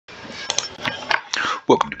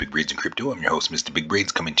Welcome to Big Braids in Crypto. I'm your host, Mr. Big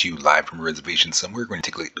Braids, coming to you live from a reservation somewhere. We're going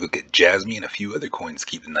to take a look at Jasmy and a few other coins to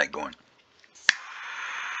keep the night going.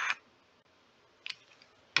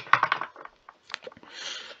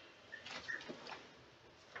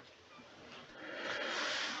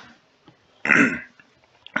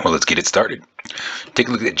 Well, let's get it started. Take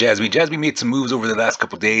a look at Jasmy. Jasmy made some moves over the last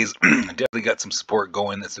couple days. Definitely got some support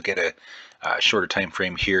going. Let's look at a shorter time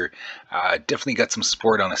frame here. Definitely got some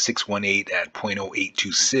support on a 618 at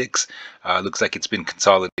 0.0826. Looks like it's been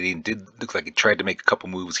consolidating. Did look like it tried to make a couple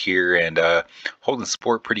moves here and holding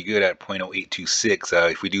support pretty good at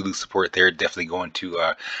 0.0826. If we do lose support there, definitely going to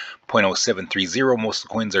 0.0730. Most of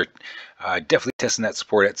the coins are definitely testing that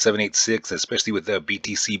support at 786, especially with the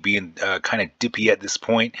BTC being kind of dippy at this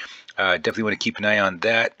point. Definitely want to keep an eye on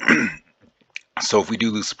that. So if we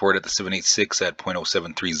do lose support at the 786 at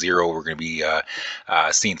 0.0730, we're going to be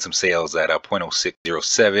seeing some sales at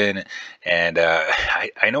 0.0607. And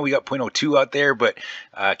I know we got 0.02 out there, but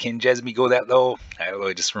can Jasmy go that low? I don't know.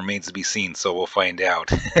 It just remains to be seen. So we'll find out.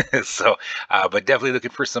 So, but definitely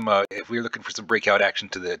looking for some. If we're looking for some breakout action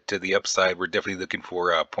to the upside, we're definitely looking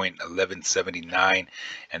for 0.1179,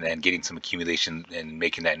 and then getting some accumulation and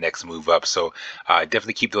making that next move up. So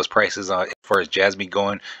definitely keep those prices as far as Jasmy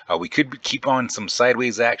going. We could keep on some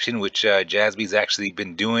sideways action, which Jasmy's actually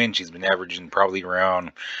been doing. She's been averaging probably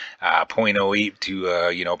around 0.08 to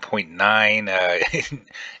 0.9,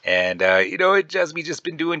 and Jasmy just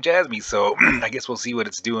been doing Jasmy. So I guess we'll see what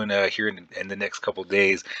it's doing here in the next couple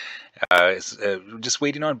days. It's just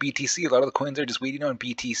waiting on BTC. A lot of the coins are just waiting on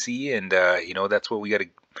BTC, and that's what we got to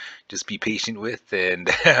just be patient with. And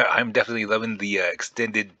I'm definitely loving the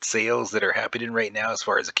extended sales that are happening right now as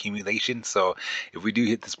far as accumulation. So if we do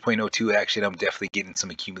hit this 0.02 action, I'm definitely getting some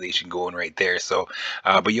accumulation going right there. So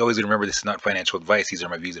but you always got to remember, this is not financial advice. These are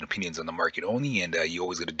my views and opinions on the market only, and you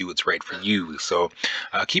always got to do what's right for you. So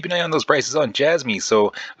keep an eye on those prices on Jasmy.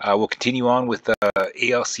 So we'll continue on with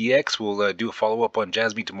Alcx. We'll do a follow-up on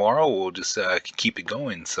Jasmy tomorrow. We'll just keep it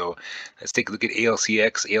going. So let's take a look at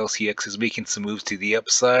Alcx. Alcx is making some moves to the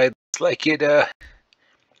upside. It's like it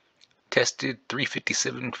tested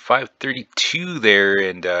 357.532 there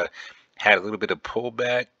and had a little bit of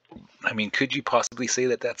pullback. I mean, could you possibly say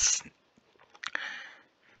that that's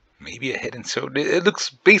maybe a head and shoulder? It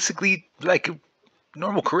looks basically like a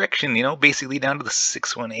normal correction, basically down to the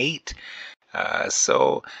 618.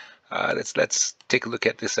 So let's take a look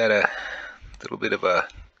at this at a little bit of a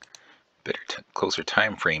better, closer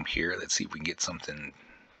time frame here. Let's see if we can get something.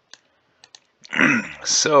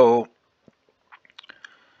 So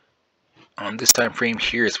on this time frame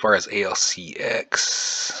here, as far as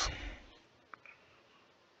Alcx,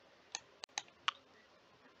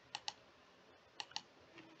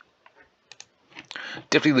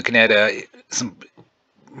 definitely looking at some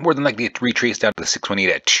more than likely a retrace down to the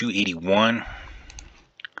 618 at 281.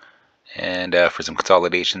 And for some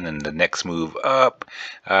consolidation and the next move up.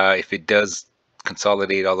 If it does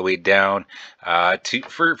consolidate all the way down to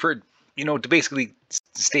basically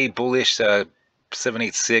stay bullish,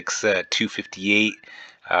 786 258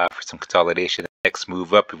 for some consolidation. Next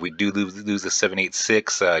move up, if we do lose the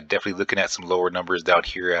 786, definitely looking at some lower numbers down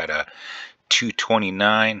here at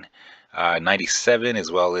 229. 97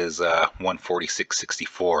 as well as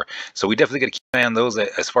 146.64. So we definitely got to keep an eye on those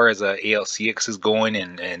as far as Alcx is going,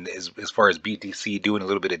 and as far as BTC doing a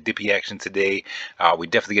little bit of dippy action today. We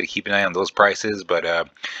definitely got to keep an eye on those prices. But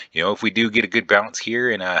if we do get a good bounce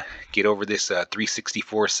here and get over this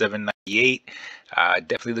 364.798,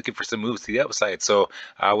 definitely looking for some moves to the upside. So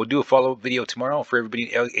we'll do a follow-up video tomorrow for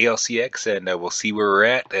everybody in Alcx, and we'll see where we're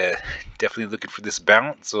at. Definitely looking for this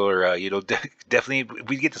bounce, or definitely if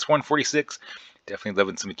we get this 146, definitely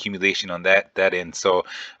loving some accumulation on that end. So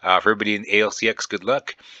for everybody in Alcx, good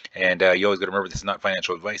luck. And you always got to remember, this is not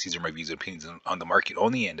financial advice. These are my views and opinions on the market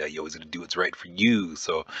only, and you always got to do what's right for you.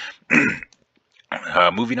 So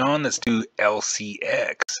moving on, let's do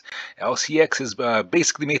Alcx. Alcx has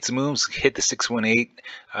basically made some moves, hit the 618,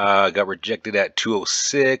 got rejected at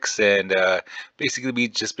 206, and basically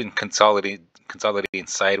we've just been consolidating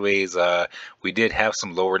sideways. We did have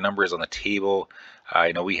some lower numbers on the table.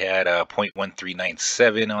 We had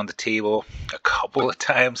 0.1397 on the table a couple of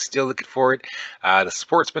times, still looking for it. The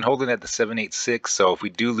support's been holding at the 786, so if we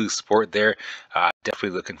do lose support there,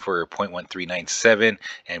 definitely looking for 0.1397,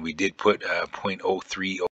 and we did put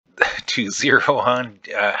 0.0320 on.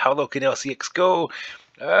 How low can Alcx go?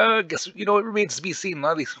 I guess it remains to be seen. A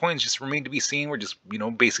lot of these coins just remain to be seen. We're just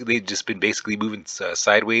basically they've just been basically moving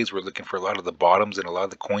sideways. We're looking for a lot of the bottoms and a lot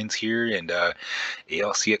of the coins here, and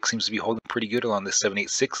Alcx seems to be holding pretty good along this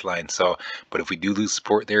 786 line. So, but if we do lose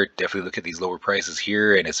support there, definitely look at these lower prices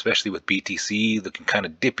here, and especially with BTC looking kind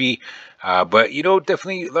of dippy. But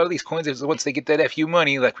definitely a lot of these coins, once they get that FU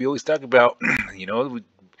money, like we always talk about,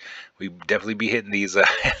 we definitely be hitting these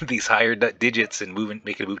these higher digits and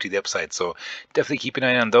making a move to the upside. So definitely keep an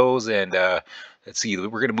eye on those. And let's see, we're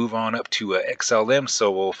going to move on up to XLM. So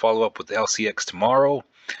we'll follow up with LCX tomorrow.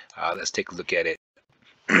 Let's take a look at it.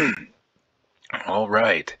 All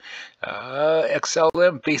right.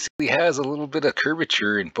 XLM basically has a little bit of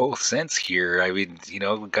curvature in both sense here. I mean,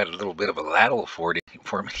 we've got a little bit of a lateral forming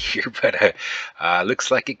here, but looks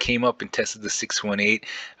like it came up and tested the 618.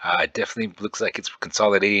 Definitely looks like it's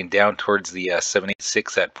consolidating down towards the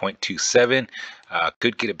 786 at 0.27.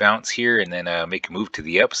 Could get a bounce here and then make a move to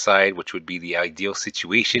the upside, which would be the ideal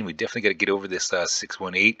situation. We definitely got to get over this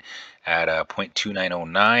 618 at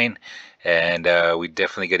 0.2909. And we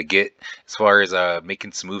definitely got to get as far as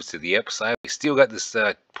making some moves to the upside. We still got this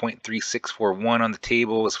 0.3641 on the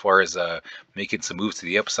table as far as making some moves to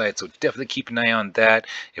the upside. So definitely keep an eye on that.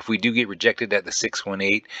 If we do get rejected at the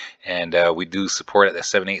 618 and we do support at the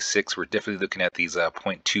 786, we're definitely looking at these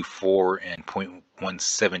 0.24 and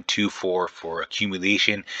 0.1724 for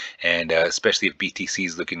accumulation, and especially if BTC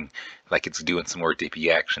is looking like it's doing some more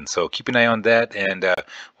dippy action. So keep an eye on that, and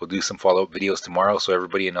we'll do some follow-up videos tomorrow. So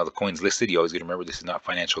everybody and all the coins listed, you always got to remember this is not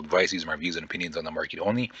financial advice. These are my views and opinions on the market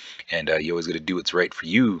only, and you always got to do what's right for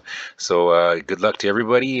you. So good luck to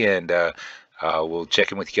everybody, and we'll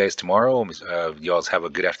check in with you guys tomorrow. You all have a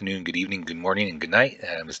good afternoon, good evening, good morning, and good night.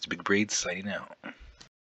 Mr. Big Braids signing out.